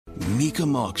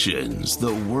Mecum Auctions,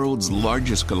 the world's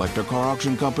largest collector car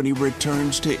auction company,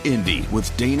 returns to Indy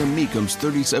with Dana Mecum's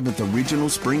 37th Regional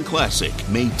Spring Classic,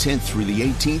 May 10th through the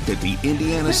 18th at the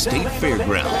Indiana State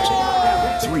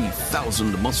Fairgrounds.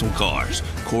 3,000 muscle cars,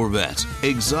 Corvettes,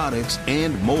 exotics,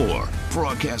 and more.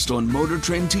 Broadcast on Motor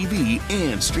Trend TV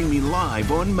and streaming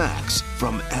live on Max.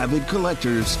 From avid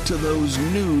collectors to those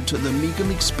new to the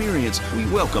Mecum experience, we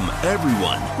welcome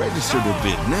everyone. Register to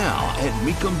bid now at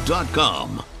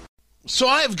Mecum.com. So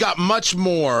I've got much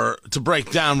more to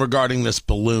break down regarding this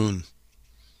balloon,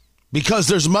 because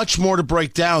there's much more to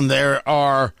break down. There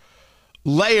are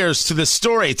layers to this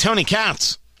story. Tony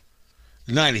Katz,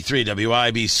 93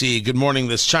 WIBC. Good morning.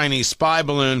 This Chinese spy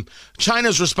balloon,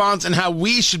 China's response, and how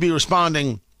we should be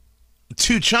responding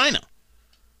to China.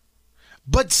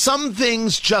 But some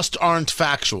things just aren't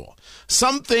factual.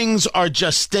 Some things are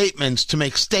just statements to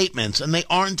make statements, and they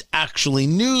aren't actually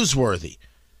newsworthy.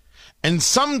 And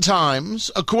sometimes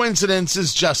a coincidence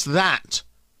is just that.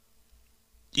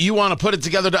 You want to put it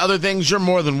together to other things, you're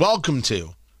more than welcome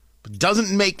to. But it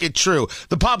doesn't make it true.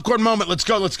 The popcorn moment. Let's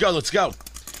go, let's go, let's go.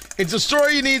 It's a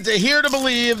story you need to hear to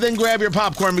believe, then grab your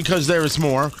popcorn because there is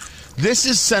more. This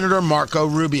is Senator Marco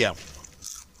Rubio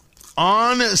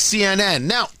on CNN.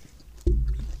 Now,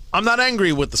 I'm not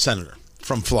angry with the senator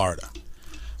from Florida.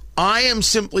 I am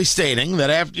simply stating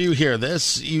that after you hear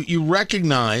this, you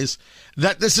recognize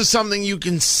that this is something you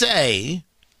can say,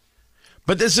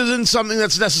 but this isn't something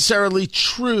that's necessarily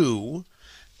true,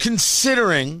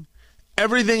 considering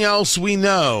everything else we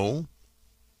know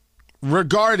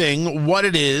regarding what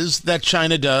it is that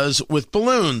China does with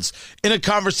balloons. In a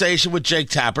conversation with Jake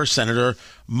Tapper, Senator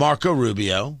Marco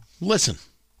Rubio, listen.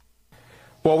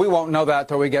 Well, we won't know that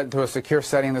until we get into a secure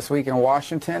setting this week in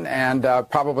Washington, and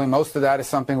probably most of that is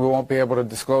something we won't be able to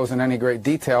disclose in any great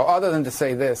detail, other than to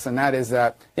say this, and that is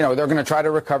that, you know, they're going to try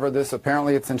to recover this.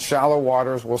 Apparently it's in shallow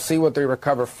waters. We'll see what they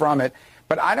recover from it.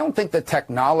 But I don't think the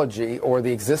technology or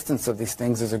the existence of these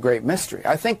things is a great mystery.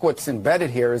 I think what's embedded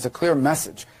here is a clear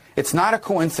message. It's not a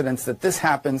coincidence that this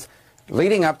happens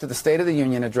leading up to the State of the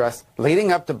Union address,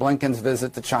 leading up to Blinken's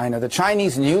visit to China. The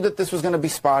Chinese knew that this was going to be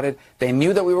spotted. They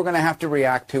knew that we were going to have to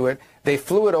react to it. They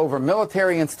flew it over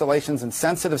military installations and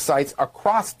sensitive sites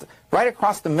right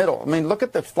across the middle. I mean, look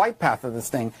at the flight path of this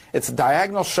thing. It's a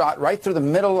diagonal shot right through the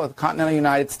middle of the continental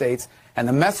United States. And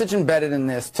the message embedded in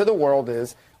this to the world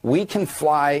is we can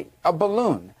fly a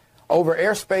balloon over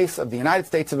airspace of the United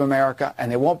States of America,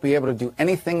 and they won't be able to do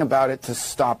anything about it to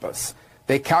stop us.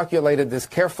 They calculated this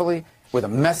carefully with a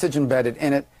message embedded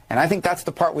in it, and I think that's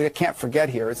the part we can't forget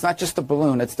here. It's not just the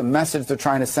balloon, it's the message they're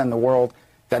trying to send the world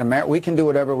that we can do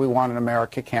whatever we want and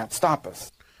America can't stop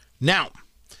us. Now,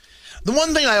 the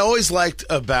one thing I always liked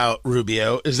about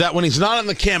Rubio is that when he's not on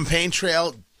the campaign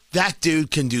trail, that dude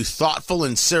can do thoughtful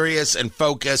and serious and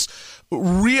focus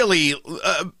really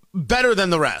better than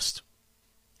the rest.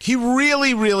 He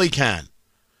really, really can.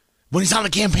 When he's on the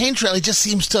campaign trail, he just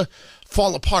seems to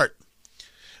fall apart.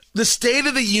 The State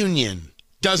of the Union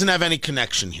doesn't have any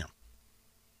connection here,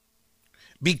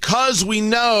 because we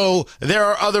know there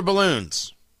are other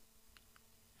balloons.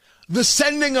 The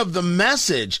sending of the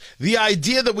message, the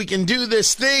idea that we can do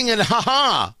this thing and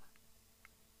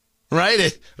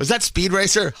right? Was that Speed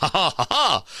Racer?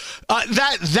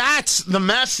 That's the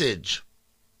message.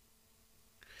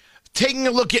 Taking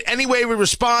a look at any way we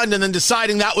respond and then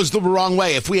deciding that was the wrong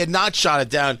way. If we had not shot it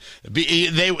down,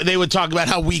 they would talk about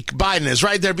how weak Biden is,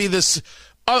 right? There'd be this,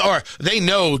 or they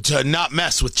know to not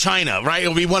mess with China, right?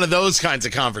 It'll be one of those kinds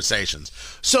of conversations.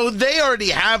 So they already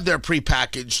have their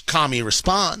prepackaged commie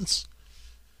response.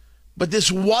 But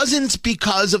this wasn't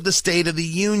because of the State of the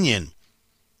Union.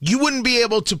 You wouldn't be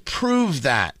able to prove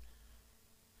that.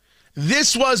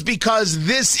 This was because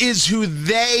this is who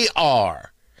they are.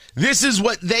 This is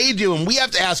what they do, and we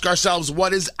have to ask ourselves,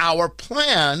 what is our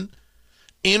plan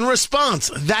in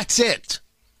response? That's it.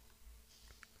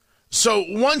 So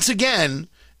once again,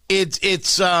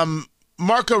 it's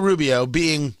Marco Rubio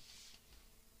being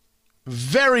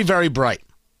very, very bright.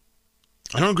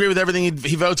 I don't agree with everything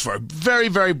he votes for. Very,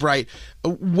 very bright,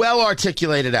 well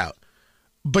articulated out.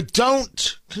 But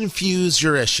don't confuse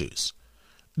your issues.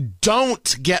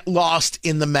 Don't get lost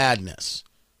in the madness.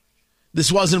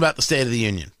 This wasn't about the State of the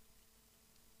Union.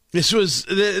 This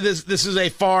is a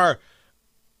far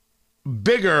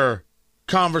bigger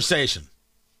conversation.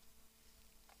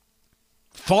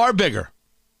 Far bigger.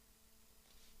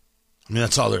 I mean,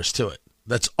 that's all there is to it.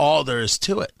 That's all there is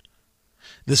to it.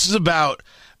 This is about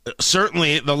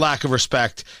certainly the lack of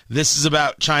respect. This is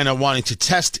about China wanting to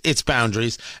test its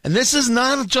boundaries. And this is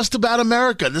not just about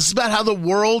America. This is about how the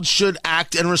world should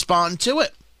act and respond to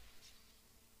it.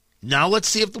 Now let's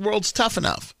see if the world's tough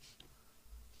enough.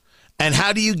 And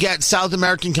how do you get South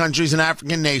American countries and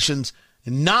African nations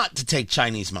not to take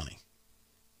Chinese money?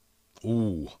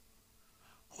 Ooh.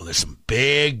 Well, there's some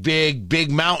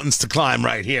big mountains to climb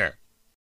right here.